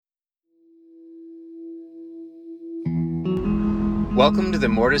Welcome to the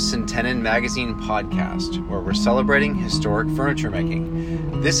Mortise and Tenon Magazine podcast, where we're celebrating historic furniture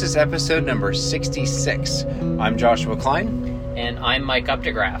making. This is episode number 66. I'm Joshua Klein. And I'm Mike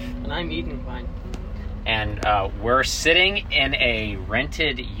Updegraff. And I'm Eden Klein. And we're sitting in a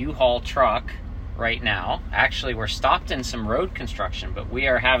rented U-Haul truck right now. Actually, we're stopped in some road construction, but we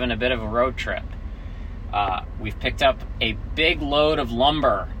are having a bit of a road trip. We've picked up a big load of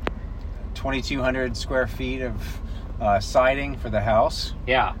lumber. 2,200 square feet of siding for the house.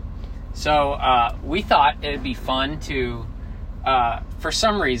 Yeah. So we thought it'd be fun to, for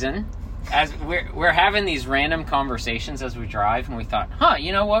some reason, as we're having these random conversations as we drive, and we thought,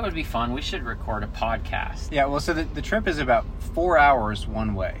 you know what would be fun? We should record a podcast. Yeah, well, so the trip is about 4 hours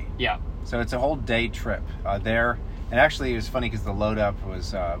one way. Yeah. So it's a whole day trip there. And actually, it was funny because the load up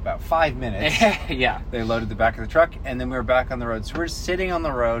was about 5 minutes. Yeah. They loaded the back of the truck, and then we were back on the road. So we're sitting on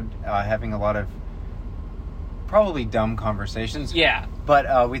the road having a lot of probably dumb conversations. Yeah.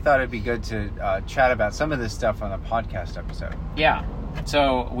 But we thought it'd be good to chat about some of this stuff on a podcast episode. Yeah.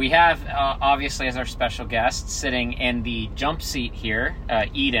 So we have, obviously, as our special guest, sitting in the jump seat here,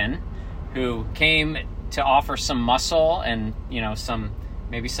 Eden, who came to offer some muscle and,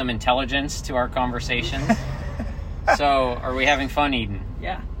 maybe some intelligence to our conversations. So, are we having fun, Eden?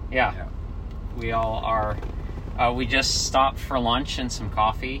 Yeah. We all are. We just stopped for lunch and some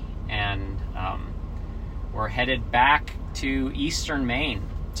coffee, and we're headed back to eastern Maine.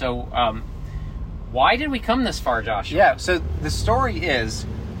 So, why did we come this far, Josh? Yeah, so the story is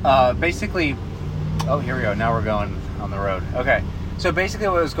basically... Oh, here we go. Now we're going on the road. Okay. So basically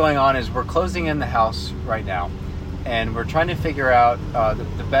what was going on is we're closing in the house right now, and we're trying to figure out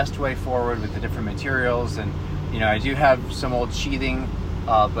the best way forward with the different materials. And, I do have some old sheathing,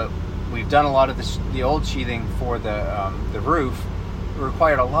 but we've done a lot of the old sheathing for the roof. It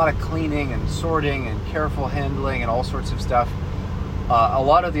required a lot of cleaning and sorting and careful handling and all sorts of stuff. A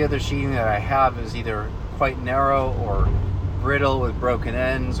lot of the other sheathing that I have is either quite narrow or brittle with broken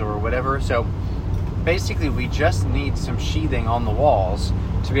ends or whatever. So basically we just need some sheathing on the walls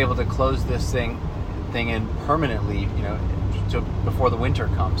to be able to close this thing in permanently, before the winter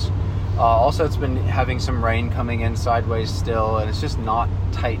comes. Also, it's been having some rain coming in sideways still, and it's just not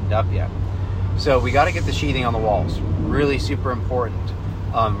tightened up yet. So we got to get the sheathing on the walls. Really super important.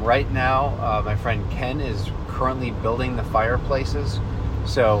 Right now, my friend Ken is currently building the fireplaces.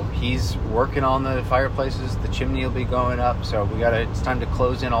 So he's working on the fireplaces. The chimney will be going up. So it's time to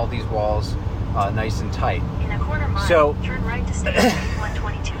close in all these walls nice and tight. In a quarter mile, so, turn right to State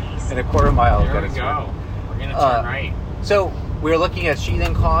 122 East. In a quarter mile. There we go. We're going to turn right. So we were looking at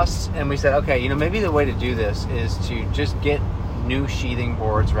sheathing costs, and we said, okay, maybe the way to do this is to just get new sheathing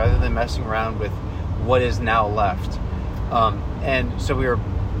boards rather than messing around with what is now left. And so we were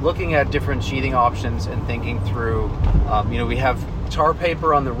looking at different sheathing options and thinking through, we have tar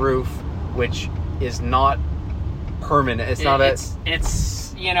paper on the roof, which is not permanent. It's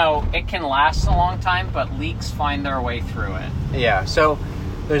it can last a long time, but leaks find their way through it. Yeah, so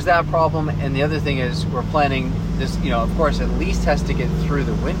there's that problem. And the other thing is we're planning this, of course, at least has to get through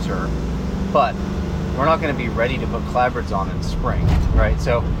the winter, but we're not going to be ready to put clapboards on in spring, right?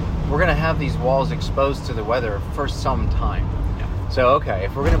 So we're going to have these walls exposed to the weather for some time. Yeah. So, okay,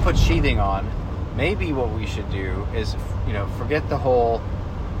 if we're going to put sheathing on, maybe what we should do is, forget the whole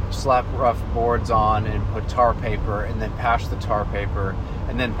slap rough boards on and put tar paper and then patch the tar paper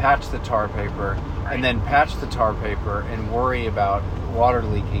and then patch the tar paper and then patch the tar paper and worry about water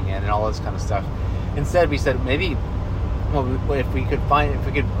leaking in and all this kind of stuff. Instead, we said maybe, if we could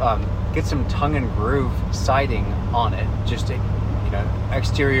get some tongue and groove siding on it, just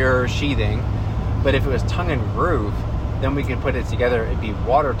exterior sheathing. But if it was tongue and groove, then we could put it together. It'd be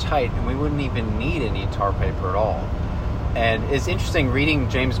watertight, and we wouldn't even need any tar paper at all. And it's interesting reading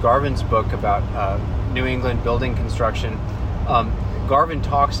James Garvin's book about New England building construction. Garvin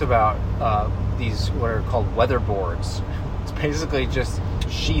talks about these what are called weather boards. It's basically just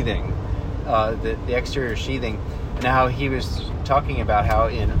sheathing, the exterior sheathing, and how he was talking about how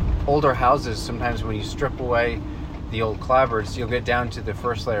in older houses, sometimes when you strip away the old clapboards, you'll get down to the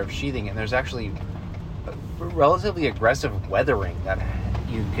first layer of sheathing, and there's actually relatively aggressive weathering that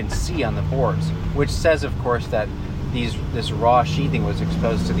you can see on the boards, which says, of course, that this raw sheathing was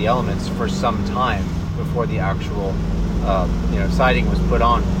exposed to the elements for some time before the actual siding was put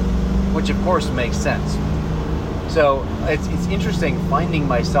on, which of course makes sense. So it's interesting finding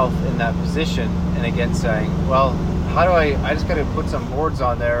myself in that position, and again saying, well, how do I just got to put some boards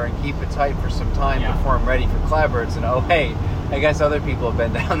on there and keep it tight for some time before I'm ready for clapboards, and I guess other people have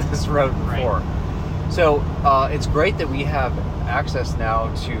been down this road before. Right. So it's great that we have access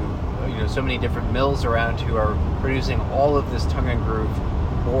now to so many different mills around who are producing all of this tongue and groove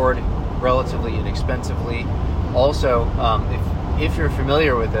board relatively inexpensively. Also, if you're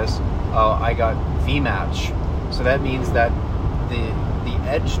familiar with this, I got V-match, so that means that the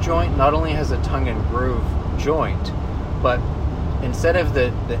edge joint not only has a tongue and groove joint, but instead of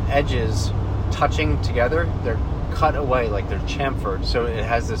the edges touching together, they're cut away, like they're chamfered, so it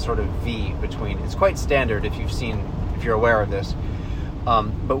has this sort of V between. It's quite standard if you're aware of this.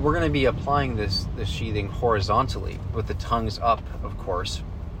 But we're going to be applying this sheathing horizontally with the tongues up, of course.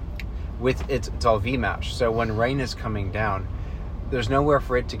 With it's all V-match, so when rain is coming down, there's nowhere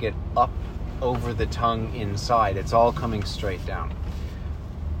for it to get up over the tongue inside. It's all coming straight down.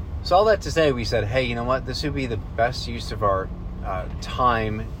 So all that to say, we said, hey, you know what? This would be the best use of our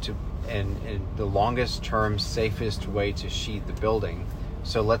time and the longest term, safest way to sheathe the building.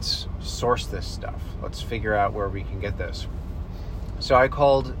 So let's source this stuff. Let's figure out where we can get this. So I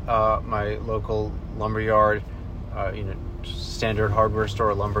called my local lumberyard, standard hardware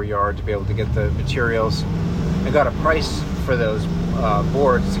store lumberyard, to be able to get the materials. I got a price for those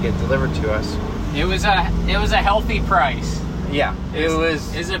boards to get delivered to us. It was a healthy price. Yeah, it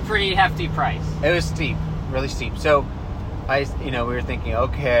was a pretty hefty price. It was steep, really steep. So we were thinking,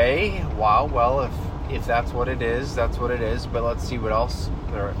 okay, wow, well, if that's what it is, that's what it is. But let's see what else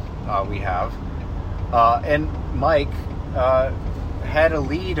we have. And Mike had a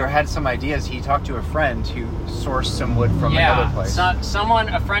lead or had some ideas. He talked to a friend who sourced some wood from another place. A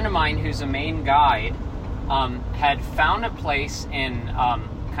friend of mine who's a Maine guide, had found a place in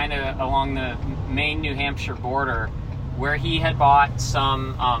kind of along the Maine-New Hampshire border where he had bought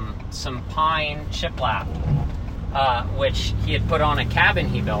some pine shiplap, which he had put on a cabin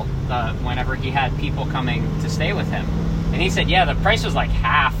he built whenever he had people coming to stay with him. And he said, yeah, the price was like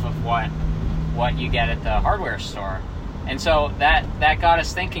half of what you get at the hardware store. And so that got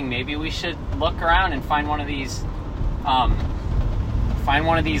us thinking, maybe we should look around and find one of these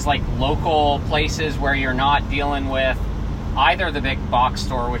like local places where you're not dealing with either the big box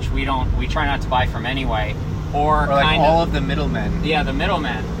store, which we try not to buy from anyway, or like kind all of the middlemen. Yeah, the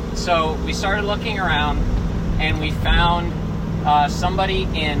middlemen. So we started looking around, and we found somebody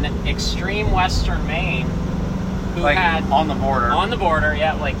in extreme western Maine who had on the border.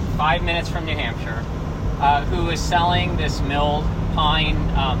 Yeah, like 5 minutes from New Hampshire, who was selling this milled pine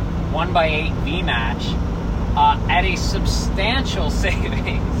 1x8 V-match at a substantial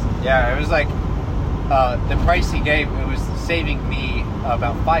savings. Yeah, it was like the price he gave. It was saving me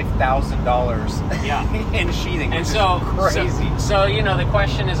about $5,000. Yeah. in sheathing, and which so is crazy. So the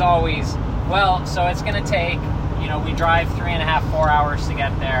question is always, well, so it's going to take, we drive 3.5-4 hours to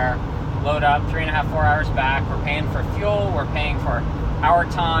get there, load up 3.5-4 hours back. We're paying for fuel. We're paying for our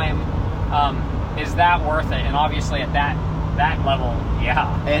time. Is that worth it? And obviously at that level,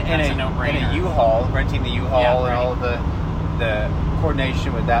 yeah, that's a no-brainer. And a U-Haul, renting the U-Haul, Yeah, right. and all the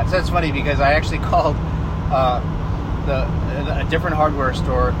coordination with that. So it's funny because I actually called a different hardware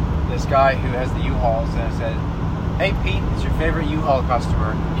store, this guy who has the U-Hauls, and I said, hey Pete, it's your favorite U-Haul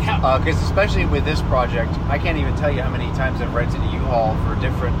customer. Yeah. Because especially with this project, I can't even tell you how many times I've rented a U-Haul for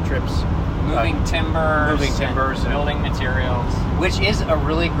different trips. Moving timbers, and building materials. Which is a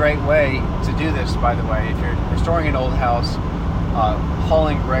really great way to do this, by the way. If you're restoring an old house,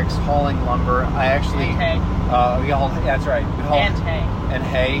 hauling bricks, hauling lumber. I actually... And hay. That's right. We haul and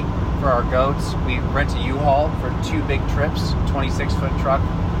hay for our goats. We rent a U-Haul for 2 big trips, 26-foot truck,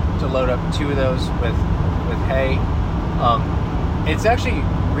 to load up 2 of those with hay. It's actually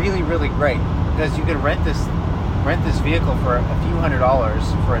really, really great because you can rent this vehicle for a few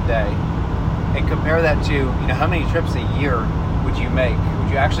 $100s for a day, and compare that to how many trips a year would you make?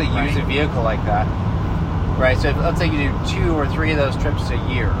 Would you actually use a vehicle like that? Right. So let's say you do 2 or 3 of those trips a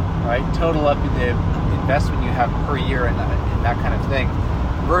year. Right. Total up the investment you have per year in that kind of thing,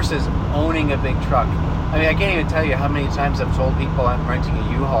 versus owning a big truck. I mean, I can't even tell you how many times I've told people I'm renting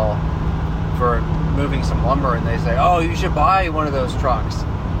a U-Haul for moving some lumber, and they say, "Oh, you should buy one of those trucks."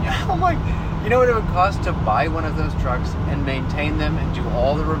 I'm like, you know what it would cost to buy one of those trucks and maintain them and do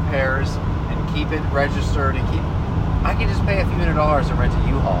all the repairs and keep it registered and I can just pay a few $100s to rent a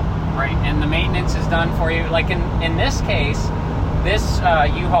U-Haul. Right, and the maintenance is done for you. Like in this case, this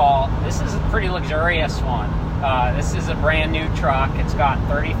U-Haul, this is a pretty luxurious one. This is a brand new truck. It's got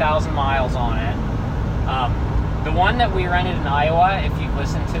 30,000 miles on it. The one that we rented in Iowa, if you've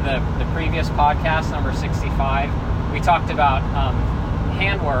listened to the previous podcast, number 65, we talked about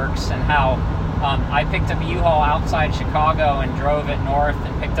Handworks and how I picked up a U-Haul outside Chicago and drove it north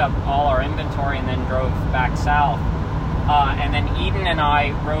and picked up all our inventory and then drove back south. And then Eden and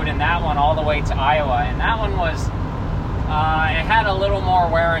I rode in that one all the way to Iowa, and that one was It had a little more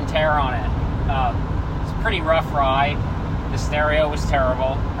wear and tear on it. It's a pretty rough ride. The stereo was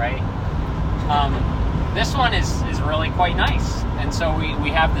terrible, right? This one is really quite nice. And so we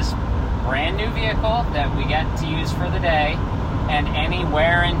have this brand new vehicle that we get to use for the day, and any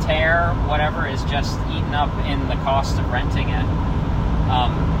wear and tear, whatever, is just eaten up in the cost of renting it.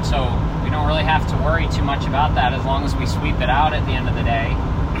 So we don't really have to worry too much about that as long as we sweep it out at the end of the day.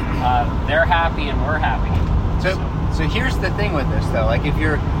 They're happy and we're happy. So here's the thing with this though, like if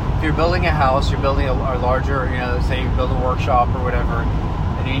you're building a house, you're building a larger, say you build a workshop or whatever,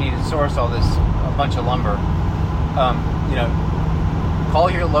 and you need to source a bunch of lumber, call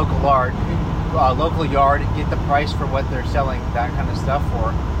your local yard, get the price for what they're selling that kind of stuff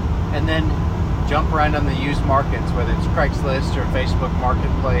for, and then jump around on the used markets, whether it's Craigslist or Facebook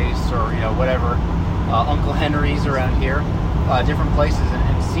Marketplace or whatever, Uncle Henry's around here, different places,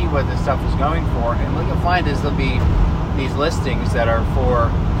 and see what this stuff is going for. And what you'll find is there'll be these listings that are for,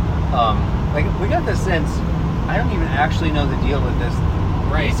 like we got the sense, I don't even actually know the deal with this.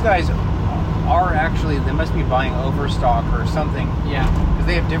 Right. These guys are actually, they must be buying overstock or something. Yeah. Because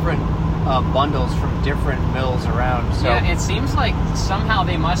they have different bundles from different mills around. So yeah, it seems like somehow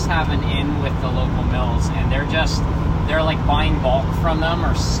they must have an in with the local mills, and they're like buying bulk from them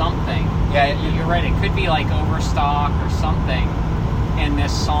or something. Yeah, you're right. It could be like overstock or something in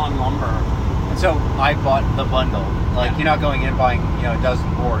this sawn lumber. And so I bought the bundle. Like you're not going in and buying a dozen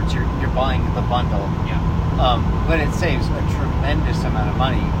boards. You're buying the bundle. Yeah. But it saves a tremendous amount of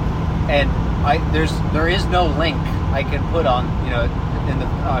money. And there is no link I can put on in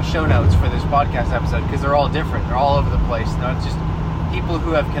the show notes for this podcast episode, because they're all different. They're all over the place. It's just people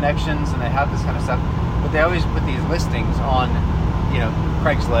who have connections and they have this kind of stuff. But they always put these listings on,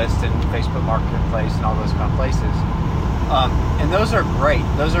 Craigslist and Facebook Marketplace and all those kind of places. And those are great.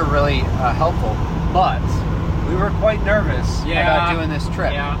 Those are really helpful. But we were quite nervous about doing this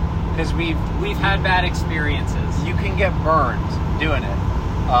trip. Yeah. Because we've had bad experiences. You can get burned doing it.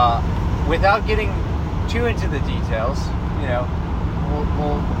 Without getting too into the details,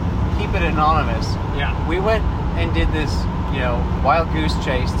 we'll keep it anonymous. Yeah. We went and did this, wild goose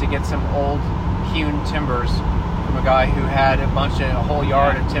chase to get some old hewn timbers from a guy who had a whole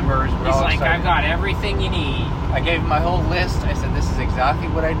yard of timbers. He's like, I've got everything you need. I gave him my whole list. I said, this is exactly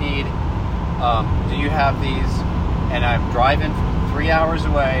what I need. Do you have these? And I'm driving 3 hours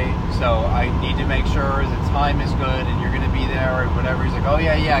away, so I need to make sure the time is good and you're going to be there or whatever. He's like, oh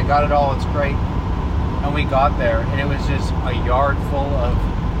yeah, I got it all. It's great. And we got there, and it was just a yard full of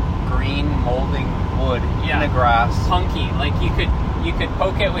green molding wood in the grass. Punky. Like you could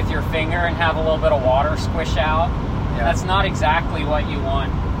poke it with your finger and have a little bit of water squish out. Yeah. That's not exactly what you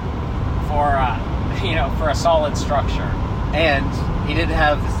want for for a solid structure. And he didn't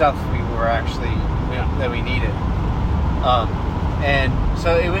have the stuff we were actually that we needed. And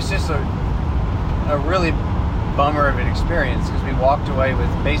so it was just a really bummer of an experience, because we walked away with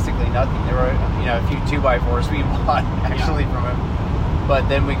basically nothing. There were a few 2x4s we bought actually from him, but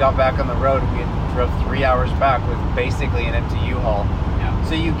then we got back on the road and we drove 3 hours back with basically an empty U-Haul.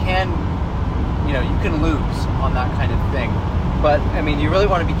 So you can lose on that kind of thing. But I mean, you really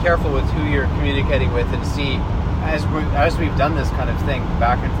want to be careful with who you're communicating with, and see, as we've done this kind of thing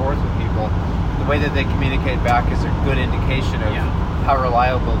back and forth with people, the way that they communicate back is a good indication of how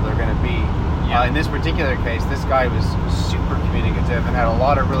reliable they're going to be. In this particular case, this guy was super communicative and had a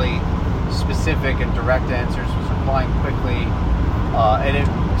lot of really specific and direct answers, was replying quickly, and it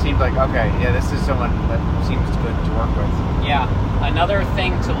seemed like, okay, this is someone that seems good to work with. Yeah. Another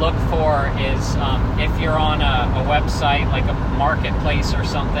thing to look for is if you're on a website like a marketplace or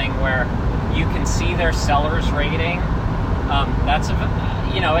something where you can see their seller's rating. That's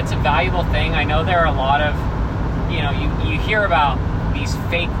it's a valuable thing. I know there are a lot of, you hear about these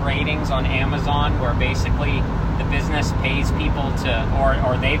fake ratings on Amazon where basically the business pays people to,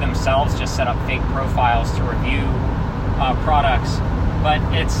 or they themselves just set up fake profiles to review products. But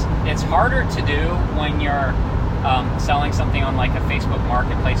it's harder to do when you're selling something on like a Facebook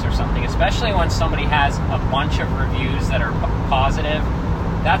Marketplace or something, especially when somebody has a bunch of reviews that are positive.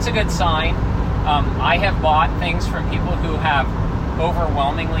 That's a good sign. I have bought things from people who have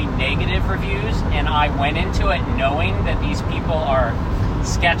overwhelmingly negative reviews, and I went into it knowing that these people are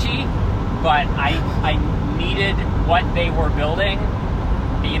sketchy, but I needed what they were building,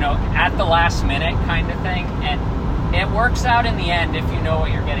 at the last minute kind of thing, and it works out in the end if you know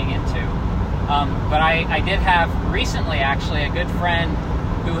what you're getting into. But I did have recently, actually, a good friend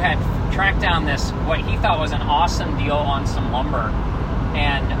who had tracked down what he thought was an awesome deal on some lumber,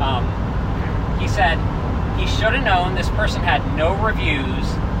 and he said he should have known. This person had no reviews.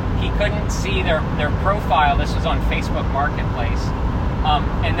 he couldn't see their profile. This was on Facebook Marketplace.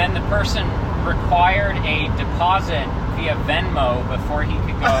 And then the person required a deposit via Venmo before he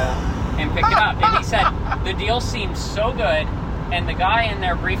could go and pick it up. And he said the deal seemed so good, and the guy in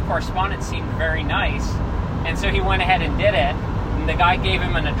their brief correspondence seemed very nice. And so he went ahead and did it. And the guy gave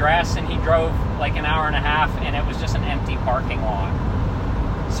him an address, and he drove like an hour and a half, and it was just an empty parking lot.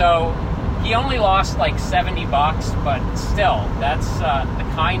 So he only lost like $70, but still, that's the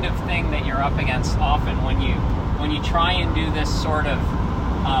kind of thing that you're up against often when you try and do this sort of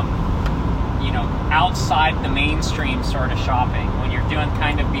outside the mainstream sort of shopping. When you're doing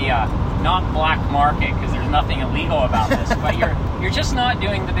kind of the not black market, because there's nothing illegal about this, but you're just not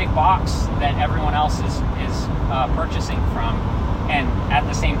doing the big box that everyone else is purchasing from, and at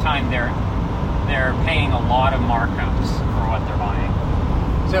the same time they're paying a lot of markups for what they're buying.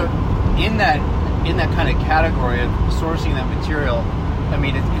 So in that kind of category of sourcing that material, I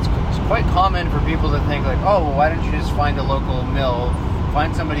mean, it's quite common for people to think like, oh, well, why don't you just find a local mill?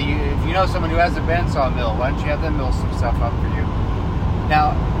 Find somebody, if you know someone who has a bandsaw mill, why don't you have them mill some stuff up for you?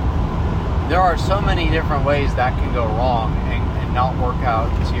 Now, there are so many different ways that can go wrong and not work out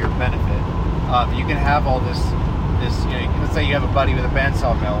to your benefit. You can have all this, let's say you have a buddy with a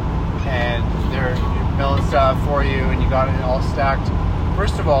bandsaw mill, and they're milling stuff for you, and you got it all stacked.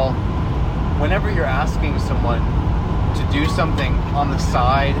 First of all, whenever you're asking someone to do something on the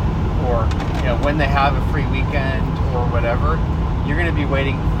side, or when they have a free weekend or whatever, you're going to be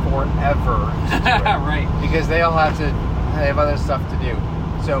waiting forever to do it. Right. Because they have other stuff to do.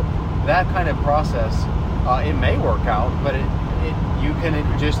 So that kind of process, it may work out, but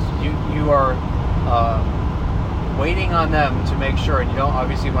you are waiting on them to make sure, and you don't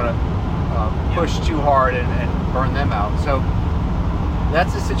obviously want to push too hard and burn them out. So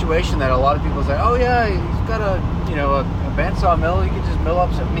that's a situation that a lot of people say, oh yeah, he's got a bandsaw mill, you can just mill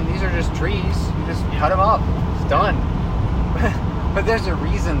up some, I mean, these are just trees, you just cut them up, it's done. But there's a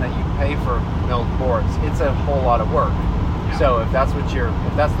reason that you pay for milled boards. It's a whole lot of work. Yeah. So if that's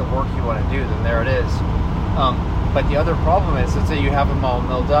the work you want to do, then there it is. But the other problem is, let's say you have them all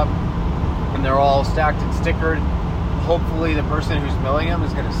milled up and they're all stacked and stickered. Hopefully the person who's milling them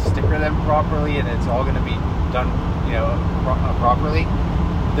is going to sticker them properly, and it's all going to be done, properly.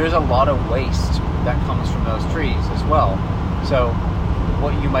 There's a lot of waste that comes from those trees as well. So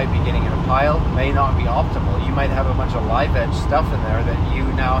what you might be getting in a pile may not be optimal. You might have a bunch of live edge stuff in there that you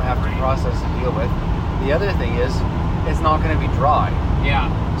now have to process and deal with. The other thing is, it's not going to be dry. Yeah.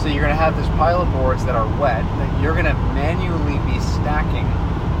 So you're going to have this pile of boards that are wet that you're going to manually be stacking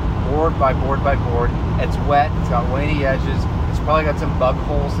board by board by board. It's wet, it's got weighty edges, it's probably got some bug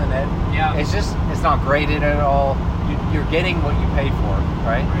holes in it. Yeah. It's not graded at all. You're getting what you pay for,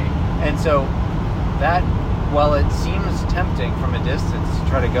 right? And so that, while it seems tempting from a distance to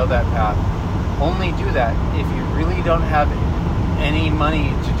try to go that path, only do that if you really don't have any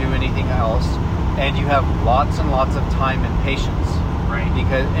money to do anything else, and you have lots and lots of time and patience, right?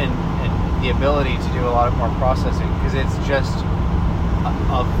 Because and the ability to do a lot of more processing, because it's just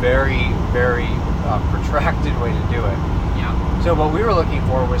a very, very protracted way to do it. Yeah. So what we were looking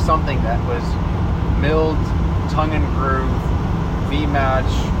for was something that was milled, tongue and groove,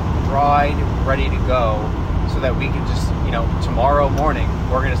 V-match, dried, ready to go, so that we can just, tomorrow morning,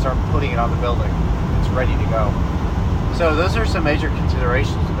 we're going to start putting it on the building. It's ready to go. So those are some major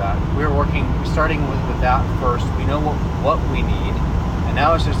considerations of that. We're starting with that first. We know what we need, and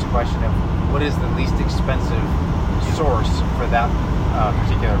now it's just a question of what is the least expensive source for that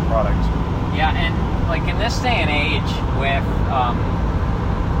particular product. Yeah, and like in this day and age with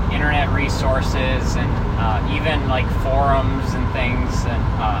internet resources and even like forums and things, and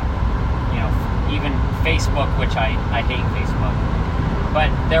even Facebook, which I hate Facebook, but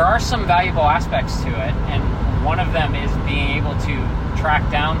there are some valuable aspects to it, and one of them is being able to track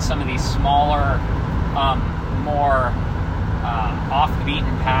down some of these smaller, more off the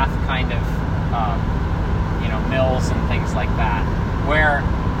beaten path kind of mills and things like that, where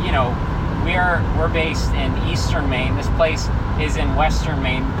we're based in eastern Maine. This place is in western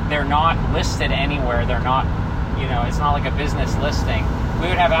Maine. They're not listed anywhere. They're not, it's not like a business listing. We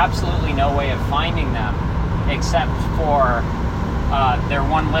would have absolutely no way of finding them except for their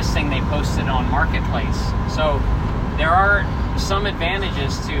one listing they posted on Marketplace. So there are some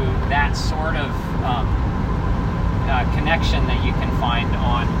advantages to that sort of connection that you can find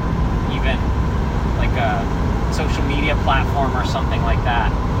on even like a social media platform or something like that,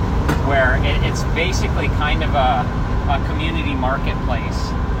 where it's basically kind of a community marketplace.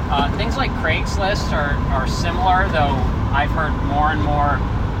 Things like Craigslist are similar, though I've heard more and more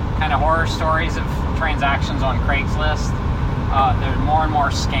kind of horror stories of transactions on Craigslist. there's more and more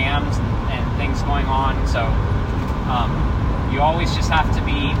scams and things going on. So you always just have to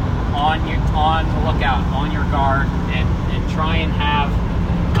be on the lookout, on your guard, and try and have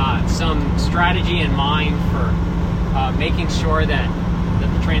some strategy in mind for making sure that the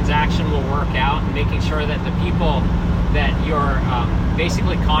transaction will work out, and making sure that the people that you're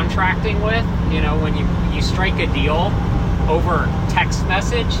basically contracting with, when you strike a deal over text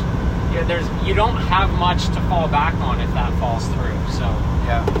message, you don't have much to fall back on if that falls through. So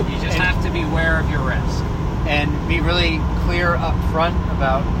Yeah. you just have to be aware of your risk. And be really clear up front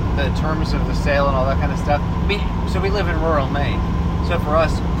about the terms of the sale and all that kind of stuff. So we live in rural Maine. So for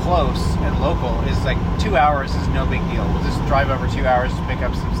us, close and local is like 2 hours is no big deal. We'll just drive over 2 hours to pick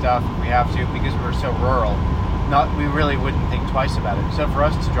up some stuff if we have to, because we're so rural. We really wouldn't think twice about it. So for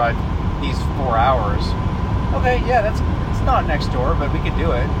us to drive these 4 hours, okay, yeah, it's not next door, but we could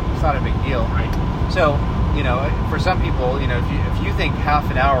do it. It's not a big deal. Right. So, for some people, if you think half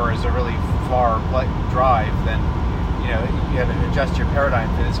an hour is a really far drive, then, you have to adjust your paradigm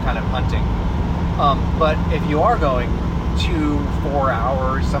for this kind of hunting. But if you are going 2-4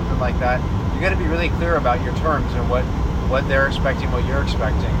 hours, something like that, you got to be really clear about your terms and what they're expecting, what you're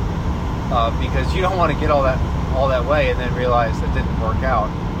expecting, because you don't want to get all that way and then realize that didn't work out.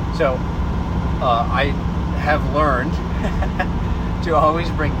 So I have learned to always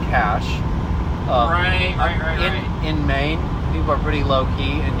bring cash. Right. In Maine, people are pretty low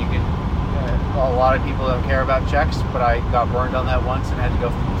key, and you can. A lot of people don't care about checks, but I got burned on that once and had to go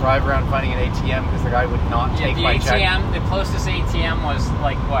drive around finding an ATM because the guy would not take my check. The closest ATM was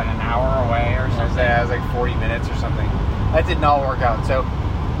like what, an hour away or something? It was like 40 minutes or something. That did not work out. So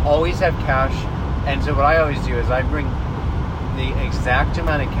always have cash. And so what I always do is I bring the exact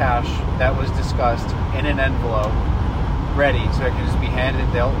amount of cash that was discussed in an envelope ready, so it can just be handed.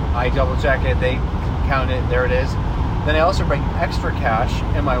 I double check it, they count it, there it is. Then I also bring extra cash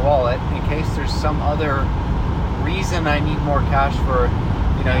in my wallet in case there's some other reason I need more cash for,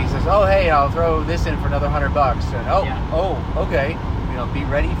 he says, oh, hey, I'll throw this in for another $100. And okay, be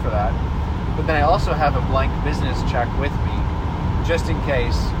ready for that. But then I also have a blank business check with me, just in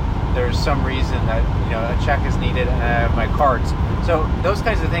case there's some reason that, a check is needed, and I have my cards. So those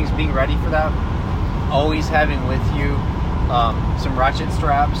kinds of things, being ready for that, always having with you some ratchet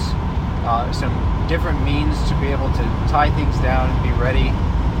straps, some different means to be able to tie things down and be ready,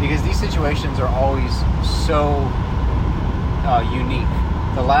 because these situations are always so unique.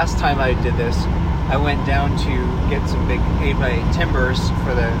 The last time I did this, I went down to get some big 8x8 timbers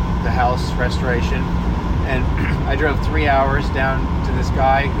for the house restoration, and I drove 3 hours down to this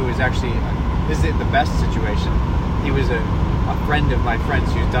guy who was actually, this is the best situation. He was a friend of my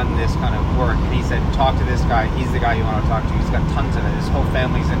friend's who's done this kind of work, and he said, talk to this guy, he's the guy you want to talk to, he's got tons of it, his whole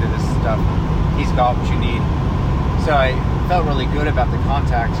family's into this stuff, he's got what you need. So I felt really good about the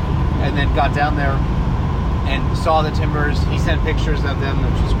contact, and then got down there and saw the timbers. He sent pictures of them,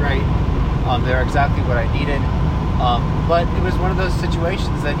 which was great. They're exactly what I needed, but it was one of those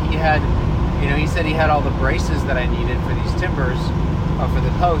situations that he had, he said he had all the braces that I needed for these timbers, for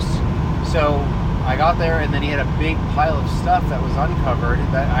the posts. So I got there, and then he had a big pile of stuff that was uncovered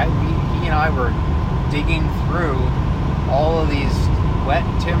that he and I were digging through all of these wet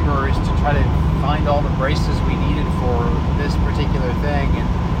timbers to try to find all the braces we needed for this particular thing.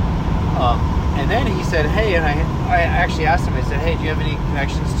 And then he said, hey, and I actually asked him, I said, hey, do you have any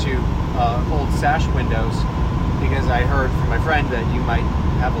connections to old sash windows? Because I heard from my friend that you might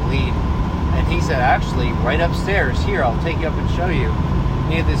have a lead. And he said, actually, right upstairs, here, I'll take you up and show you.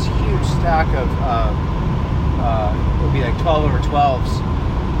 He had this huge stack of, it would be like 12 over 12s,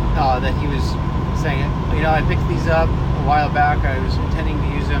 that he was saying, I picked these up a while back. I was intending to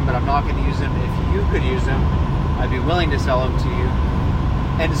use them, but I'm not going to use them. If you could use them, I'd be willing to sell them to you.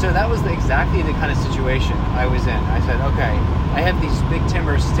 And so that was exactly the kind of situation I was in. I said, okay, I have these big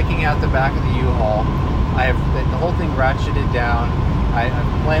timbers sticking out the back of the U-Haul. I have the whole thing ratcheted down. I've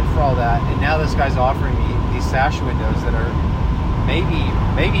planned for all that, and now this guy's offering me these sash windows that are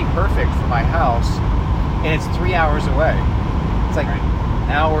maybe perfect for my house, and it's 3 hours away. It's like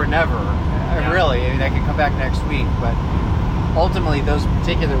now or never. Really, I could come back next week, but ultimately those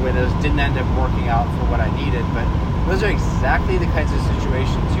particular windows didn't end up working out for what I needed. But those are exactly the kinds of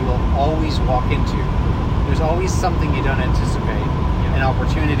situations you will always walk into. There's always something you don't anticipate, an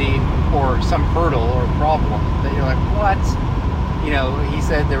opportunity or some hurdle or problem that you're like, what? He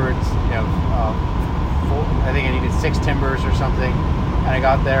said there were, I think I needed 6 timbers or something, and I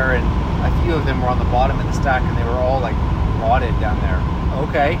got there, and a few of them were on the bottom of the stack, and they were all like rotted down there.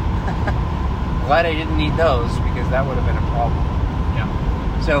 Okay. Glad I didn't need those, because that would have been a problem. Yeah.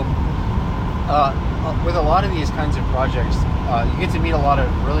 So with a lot of these kinds of projects, you get to meet a lot of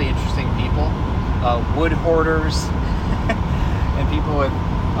really interesting people, wood hoarders, and people with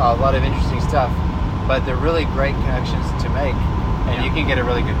a lot of interesting stuff. But they're really great connections to make, and you can get a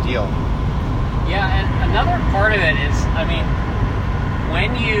really good deal. Yeah, and another part of it is, I mean,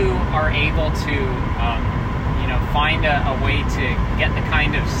 when you are able to, find a way to get the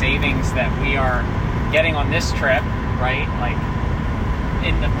kind of savings that we are getting on this trip, right? Like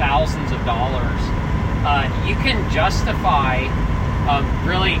in the thousands of dollars, you can justify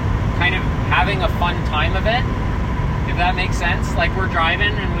really kind of having a fun time of it, if that makes sense. Like we're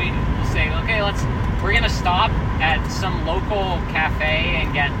driving and we say, okay, we're gonna stop at some local cafe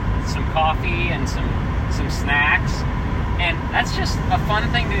and get some coffee and some snacks, and that's just a fun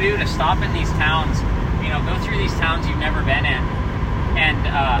thing to do, to stop in these towns, go through these towns you've never been in, and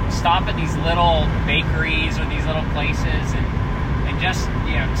stop at these little bakeries or these little places and just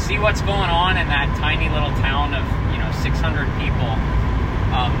see what's going on in that tiny little town of 600 people.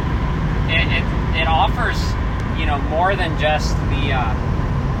 It offers more than just the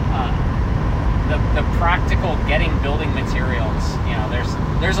practical getting building materials.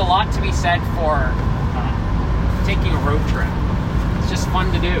 There's a lot to be said for taking a road trip. It's just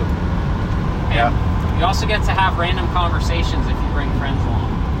fun to do. And you also get to have random conversations if you bring friends along.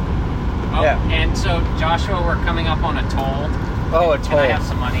 And so Joshua, we're coming up on a toll. Oh, a toll. Can I have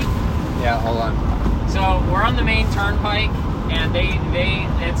some money? Yeah, hold on. So we're on the Maine Turnpike, and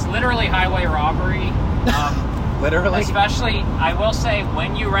it's literally highway robbery. Literally? Especially, I will say,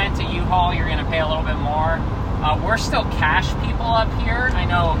 when you rent a U-Haul, you're going to pay a little bit more. We're still cash people up here. I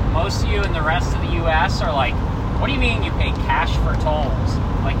know most of you in the rest of the U.S. are like, what do you mean you pay cash for tolls?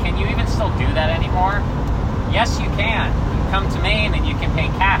 Like, can you even still do that anymore? Yes, you can. You come to Maine and you can pay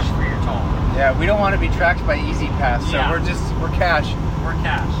cash for your toll. Yeah, we don't want to be tracked by Easy Pass, so we're cash. We're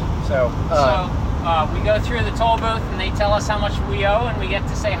cash. So we go through the toll booth and they tell us how much we owe, and we get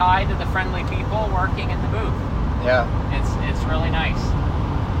to say hi to the friendly people working in the booth. Yeah, it's really nice.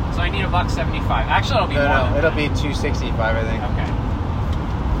 So I need $1.75. Actually, it'll be more. No, it'll that. be $2.65, I think. Okay.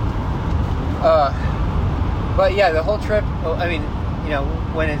 But yeah, the whole trip. I mean,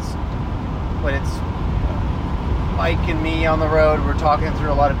 when it's Mike and me on the road, we're talking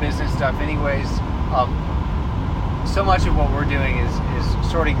through a lot of business stuff. Anyways, so much of what we're doing is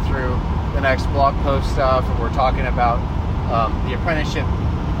sorting through the next blog post stuff, and we're talking about the apprenticeship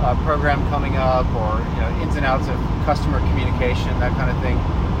program coming up, or ins and outs of customer communication, that kind of thing.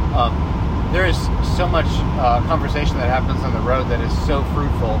 There is so much conversation that happens on the road that is so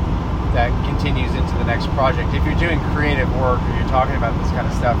fruitful that continues into the next project. If you're doing creative work or you're talking about this kind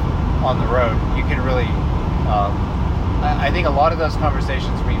of stuff on the road, you can really I think a lot of those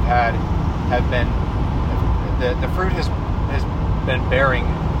conversations we've had have been the fruit has been bearing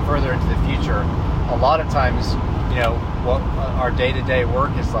further into the future. A lot of times, what our day-to-day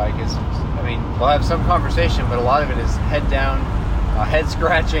work is like is, we'll have some conversation, but a lot of it is head down, head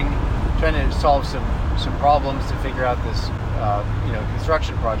scratching, trying to solve some problems to figure out this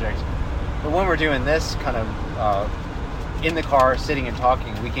construction project. But when we're doing this kind of in the car, sitting and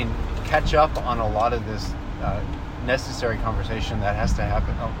talking, we can catch up on a lot of this necessary conversation that has to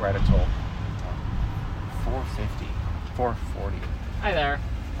happen. Oh, we're at a toll. 450, 440. Hi there.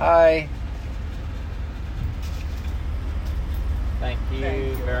 Hi. Thank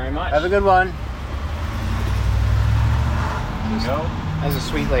you very much. Have a good one. There you go. As a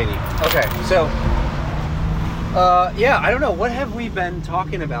sweet lady. Okay, so I don't know. What have we been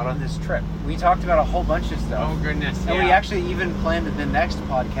talking about on this trip? We talked about a whole bunch of stuff. Oh, goodness. And we actually even planned the next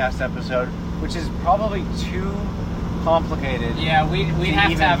podcast episode, which is probably too complicated. Yeah, we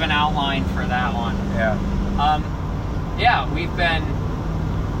have to have an outline for that one. Yeah. We've been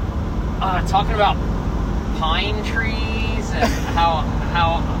talking about pine trees and how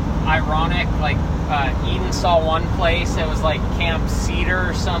ironic, like Eden saw one place, it was like Camp Cedar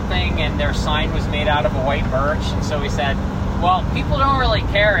or something, and their sign was made out of a white birch, and so we said, well, people don't really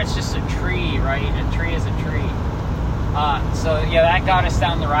care, it's just a tree, right? A tree is a tree. That got us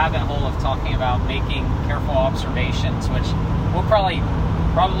down the rabbit hole of talking about making careful observations, which we'll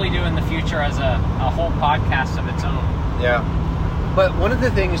probably do in the future as a whole podcast of its own. Yeah. But one of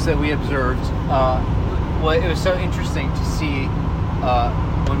the things that we observed, it was so interesting to see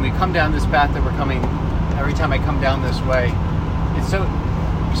when we come down this path that we're coming, every time I come down this way, it's so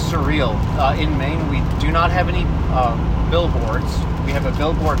surreal. In Maine, we do not have any billboards. We have a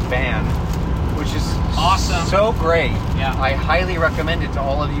billboard ban, which is awesome. So great. Yeah. I highly recommend it to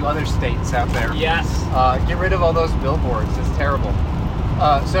all of you other states out there. Yes. Get rid of all those billboards. It's terrible.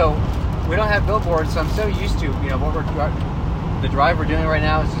 So we don't have billboards, so I'm so used to, the drive we're doing right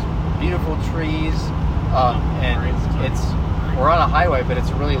now is just beautiful trees, and we're on a highway, but it's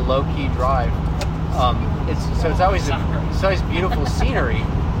a really low key drive. It's always beautiful scenery.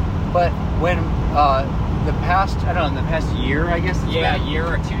 But when in the past year, I guess. A year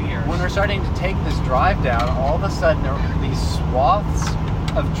or 2 years. When we're starting to take this drive down, all of a sudden there are these swaths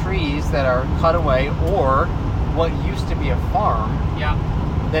of trees that are cut away, or what used to be a farm. Yeah.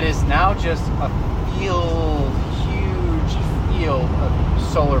 That is now just a huge field of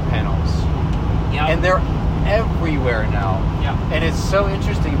solar panels. Yeah. And they're everywhere now. Yeah. And it's so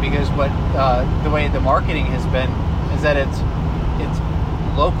interesting because what the way the marketing has been is that it's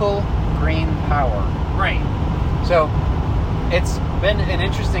local green power. Right. So it's been an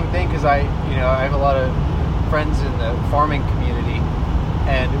interesting thing because I have a lot of friends in the farming community,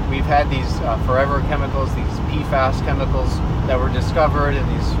 and we've had these forever chemicals, these PFAS chemicals that were discovered, and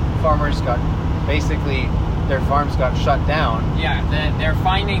these farmers their farms got shut down. Yeah, they're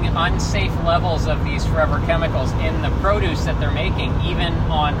finding unsafe levels of these forever chemicals in the produce that they're making, even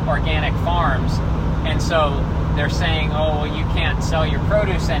on organic farms. And so they're saying, oh, well, you can't sell your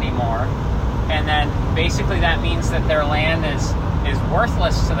produce anymore. And then basically that means that their land is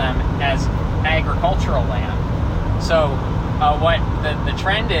worthless to them as agricultural land. So what the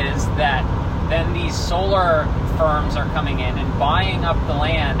trend is that then these solar firms are coming in and buying up the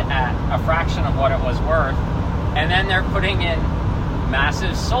land at a fraction of what it was worth, and then they're putting in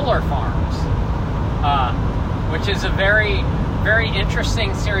massive solar farms, which is a very, very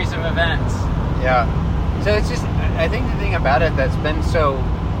interesting series of events. Yeah. So it's just, I think the thing about it that's been so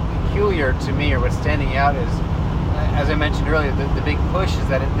peculiar to me, or what's standing out, is, as I mentioned earlier, the big push is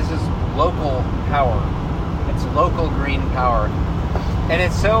that this is local power. It's local green power. And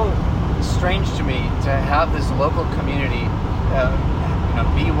it's so strange to me to have this local community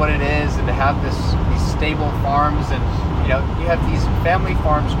be what it is, and to have these stable farms, and you have these family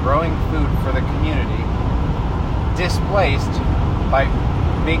farms growing food for the community, displaced by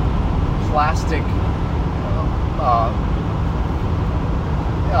big plastic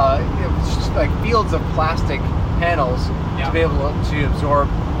just like fields of plastic panels to be able to absorb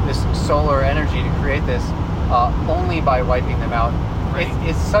this solar energy to create this only by wiping them out. Right.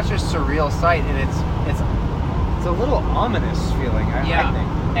 It's such a surreal sight, and it's a little ominous feeling, I think.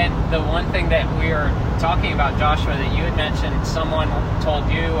 And the one thing that we were talking about, Joshua, that you had mentioned, someone told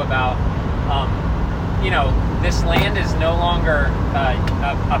you about, this land is no longer,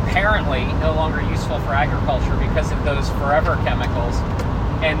 apparently no longer useful for agriculture because of those forever chemicals.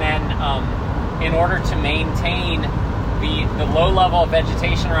 And then in order to maintain the low level of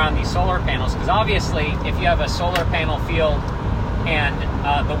vegetation around these solar panels, because obviously if you have a solar panel field and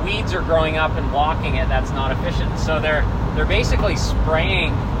the weeds are growing up and blocking it, that's not efficient. So they're basically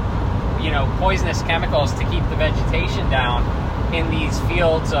spraying, poisonous chemicals to keep the vegetation down in these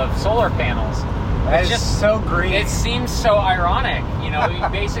fields of solar panels. It's just so green. It seems so ironic. You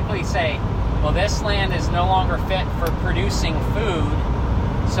basically say, well, this land is no longer fit for producing food,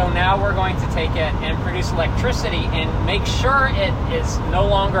 so now we're going to take it and produce electricity and make sure it is no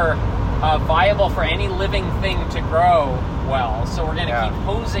longer viable for any living thing to grow well. So we're going to keep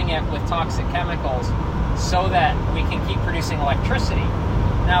hosing it with toxic chemicals so that we can keep producing electricity.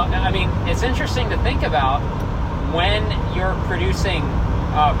 Now, I mean, it's interesting to think about when you're producing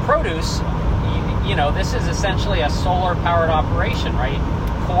produce. This is essentially a solar-powered operation, right?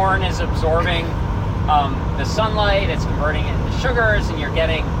 Corn is absorbing the sunlight, it's converting it into sugars, and you're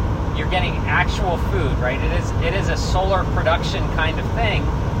getting actual food, right? It is a solar production kind of thing,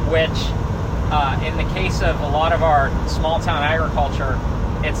 which in the case of a lot of our small-town agriculture,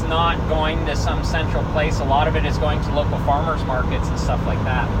 it's not going to some central place. A lot of it is going to local farmers markets and stuff like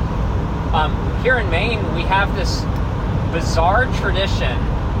that. Here in Maine, we have this bizarre tradition.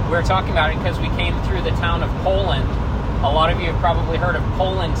 We were talking about it because we came through the town of Poland. A lot of you have probably heard of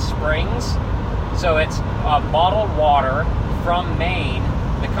Poland Springs. So it's bottled water from Maine.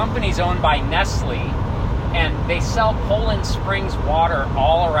 The company's owned by Nestle, and they sell Poland Springs water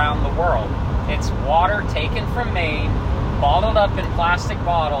all around the world. It's water taken from Maine, bottled up in plastic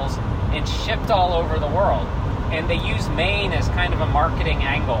bottles, and shipped all over the world. And they use Maine as kind of a marketing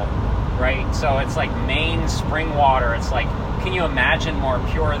angle, right? So it's like Maine spring water. It's like, can you imagine more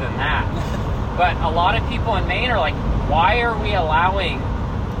pure than that? But a lot of people in Maine are like, why are we allowing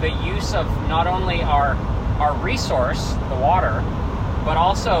the use of not only our resource, the water, but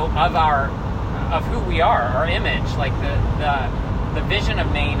also of who we are, our image? Like the vision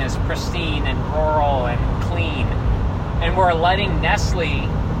of Maine is pristine and rural and clean, and we're letting Nestle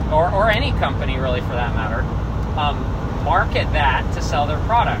or any company really for that matter market that to sell their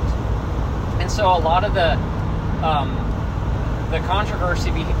product. And so a lot of the the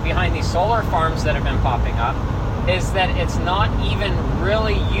controversy behind these solar farms that have been popping up is that it's not even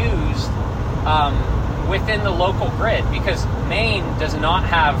really used within the local grid, because Maine does not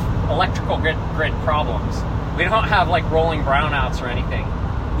have electrical grid problems. We don't have like rolling brownouts or anything.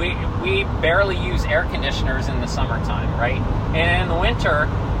 We barely use air conditioners in the summertime, right? And in the winter,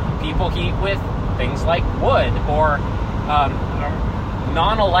 people heat with things like wood or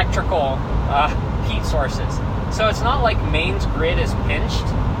non-electrical heat sources. So it's not like Maine's grid is pinched.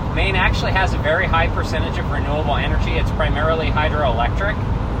 Maine actually has a very high percentage of renewable energy. It's primarily hydroelectric.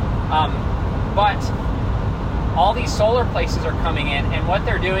 But all these solar places are coming in, and what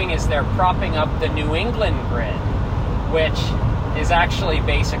they're doing is they're propping up the New England grid, which is actually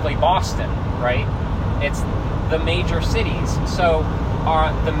basically Boston, right? It's the major cities. So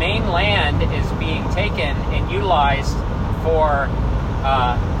the Maine land is being taken and utilized for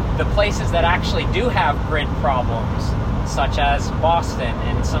the places that actually do have grid problems, such as Boston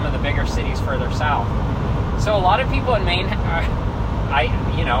and some of the bigger cities further south. So a lot of people in Maine,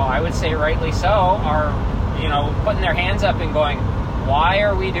 I would say rightly so, are putting their hands up and going, why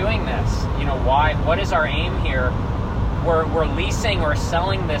are we doing this? Why? What is our aim here? We're leasing or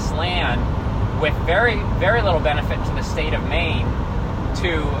selling this land with very, very little benefit to the state of Maine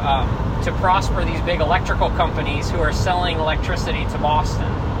to prosper these big electrical companies who are selling electricity to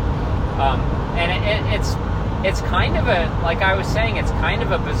Boston. And it's kind of like I was saying, it's kind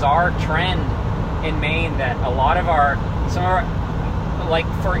of a bizarre trend in Maine that a lot of like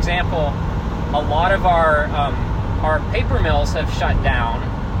for example, a lot of our paper mills have shut down.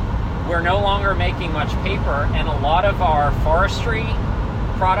 We're no longer making much paper, and a lot of our forestry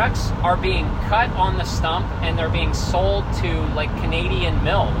products are being cut on the stump and they're being sold to like Canadian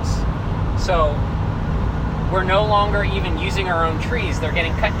mills. So we're no longer even using our own trees. They're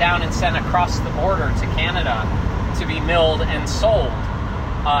getting cut down and sent across the border to Canada to be milled and sold.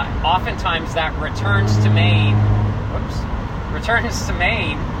 Oftentimes that returns to Maine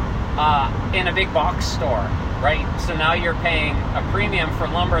in a big box store, right? So now you're paying a premium for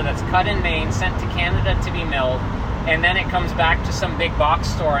lumber that's cut in Maine, sent to Canada to be milled, and then it comes back to some big box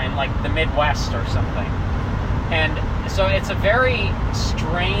store in like the Midwest or something. And so it's a very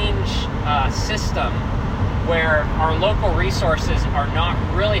strange system where our local resources are not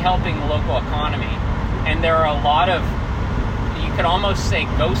really helping the local economy. And there are a lot of, you could almost say,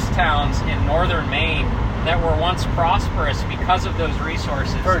 ghost towns in northern Maine that were once prosperous because of those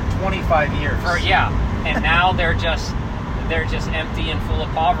resources. For 25 years. And now they're just empty and full of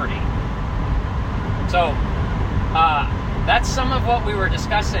poverty. So that's some of what we were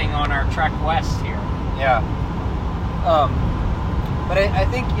discussing on our trek west here. Yeah. But I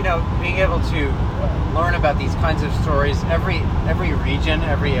think, being able to learn about these kinds of stories, every region,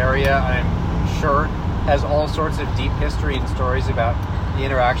 every area, I'm sure, has all sorts of deep history and stories about the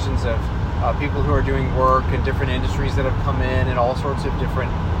interactions of people who are doing work in different industries that have come in, and all sorts of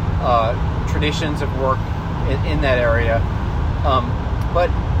different traditions of work in that area. But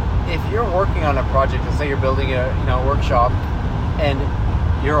if you're working on a project, let's say you're building a workshop, and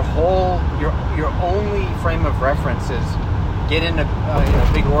your only frame of reference is get in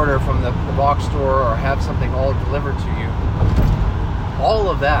a big order from the box store or have something all delivered to you, all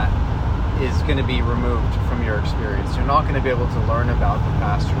of that is going to be removed from your experience. You're not going to be able to learn about the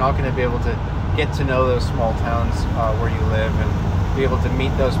past. You're not going to be able to get to know those small towns where you live and be able to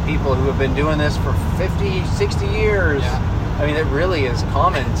meet those people who have been doing this for 50, 60 years. Yeah. I mean, it really is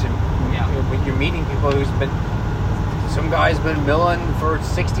common to, when you're meeting people some guy's been milling for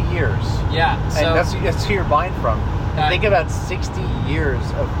 60 years. Yeah. So, and that's who you're buying from. Think about 60 years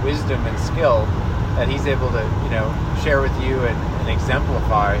of wisdom and skill that he's able to, share with you and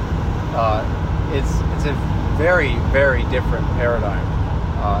exemplify. It's a very, very different paradigm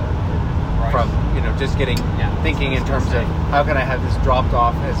from just thinking in terms of how can I have this dropped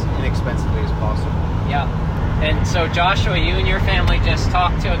off as inexpensively as possible. Yeah. And so Joshua, you and your family just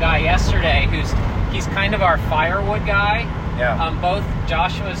talked to a guy yesterday he's kind of our firewood guy. Yeah. Both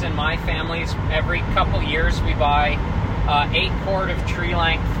Joshua's and my families, every couple years we buy 8 cord of tree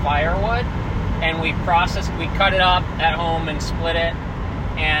length firewood, and we cut it up at home and split it.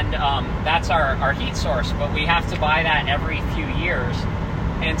 And that's our heat source, but we have to buy that every few years.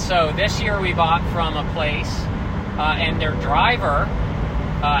 And so this year we bought from a place, and their driver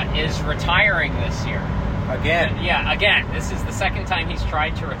is retiring this year. Again? Yeah, again. This is the second time he's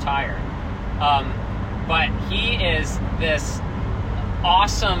tried to retire. But he is this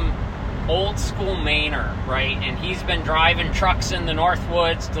awesome old school Mainer, right? And he's been driving trucks in the North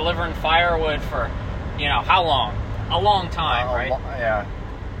Woods, delivering firewood for, how long? A long time, right? Yeah.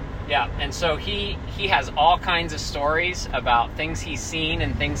 Yeah, and so he has all kinds of stories about things he's seen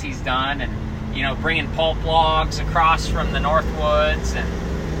and things he's done, and bringing pulp logs across from the North Woods,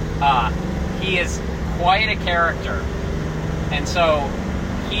 and he is quite a character. And so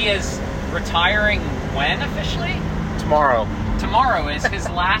he is retiring when officially? Tomorrow. Tomorrow is his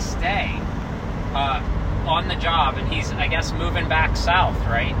last day on the job, and he's, I guess, moving back south,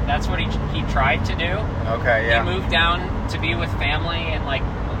 right? That's what he tried to do. Okay, yeah. He moved down to be with family in like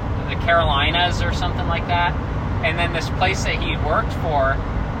the Carolinas or something like that. And then this place that he worked for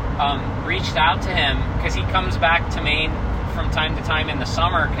reached out to him because he comes back to Maine from time to time in the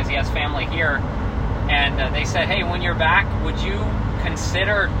summer because he has family here. And they said, hey, when you're back, would you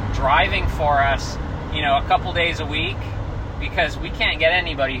consider driving for us, a couple days a week? Because we can't get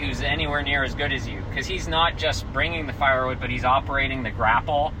anybody who's anywhere near as good as you. Because he's not just bringing the firewood, but he's operating the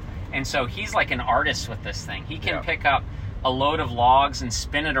grapple. And so he's like an artist with this thing. He can pick up a load of logs and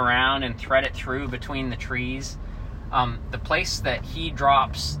spin it around and thread it through between the trees. The place that he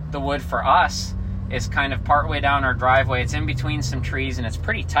drops the wood for us is kind of partway down our driveway. It's in between some trees and it's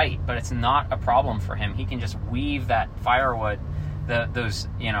pretty tight, but it's not a problem for him. He can just weave that firewood, those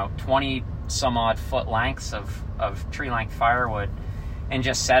 20 some odd foot lengths of tree length firewood, and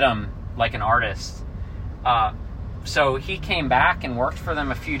just set them like an artist. So he came back and worked for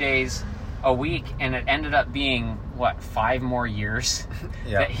them a few days a week, and it ended up being 5 more years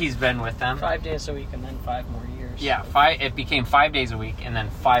that he's been with them. 5 days a week and then 5 more years. Yeah, it became 5 days a week and then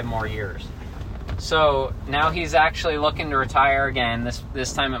 5 more years. So now he's actually looking to retire again.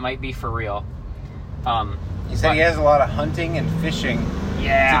 This time it might be for real. He said he has a lot of hunting and fishing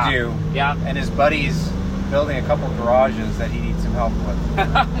to do. Yeah. And his buddy's building a couple garages that he needs some help with.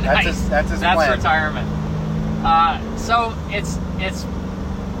 Nice. That's his plan. That's retirement. So it's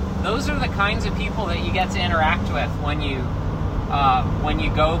those are the kinds of people that you get to interact with when you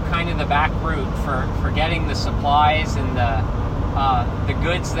go kind of the back route for getting the supplies and the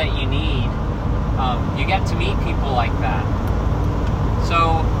goods that you need. You get to meet people like that.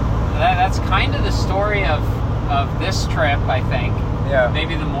 So that's kind of the story of this trip, I think. Yeah.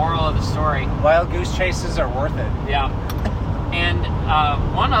 Maybe the moral of the story. Wild goose chases are worth it. Yeah. And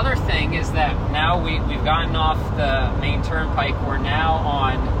one other thing is that now we've gotten off the Maine Turnpike. We're now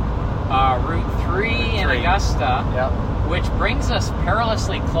on Route 3 in Augusta, which brings us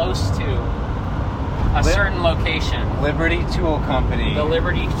perilously close to a certain location. Liberty Tool Company. The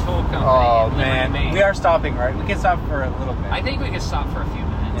Liberty Tool Company. Oh, in Liberty, man. Maine. We are stopping, right? We can stop for a little bit. I think we could stop for a few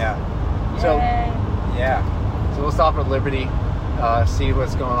minutes. Yeah. So, So we'll stop at Liberty, see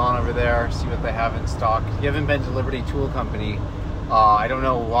what's going on over there, see what they have in stock. If you haven't been to Liberty Tool Company, I don't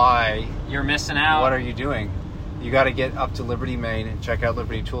know why. You're missing out. What are you doing? You got to get up to Liberty, Maine and check out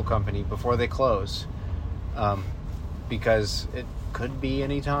Liberty Tool Company before they close, because it could be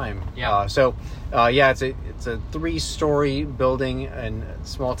any time. Yeah. It's a 3-story building in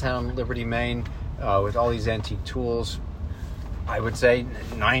small town Liberty, Maine, with all these antique tools. I would say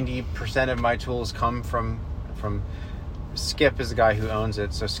 90% of my tools come from Skip is the guy who owns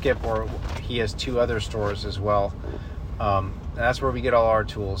it. So Skip, or he has 2 other stores as well. And that's where we get all our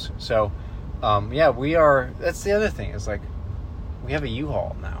tools. So, we are. That's the other thing. It's like we have a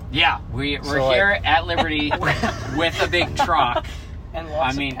U-Haul now. Yeah, we're here at Liberty with a big truck. And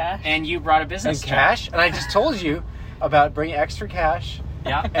lots of cash. And you brought a business and cash. And I just told you about bringing extra cash.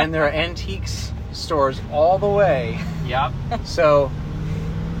 Yeah. And there are antiques stores all the way. Yep. So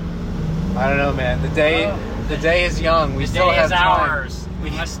I don't know, man. The day is young. We still have time. Ours. We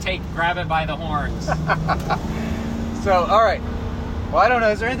must grab it by the horns. So, all right. Well, I don't know.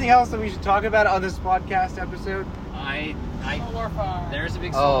 Is there anything else that we should talk about on this podcast episode? Solar farm. There's a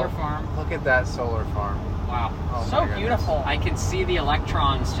big solar farm. Look at that solar farm. Wow. Oh, so beautiful. I can see the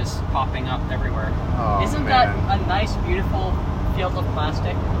electrons just popping up everywhere. Oh, Isn't man. that a nice, beautiful field of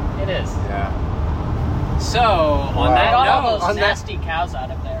plastic? It is. Yeah. So, on that Got note, all those nasty cows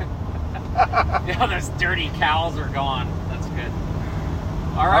out of there. those dirty cows are gone. That's good.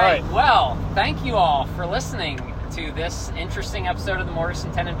 All right. Well, thank you all for listening to this interesting episode of the Mortise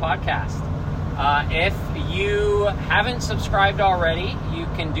and Tenon podcast. If you haven't subscribed already, you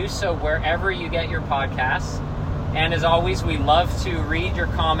can do so wherever you get your podcasts. And as always, we love to read your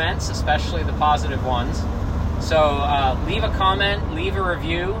comments, especially the positive ones. So leave a comment, leave a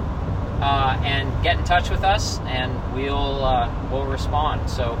review, and get in touch with us, and we'll respond.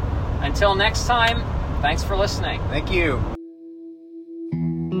 So until next time, thanks for listening. Thank you.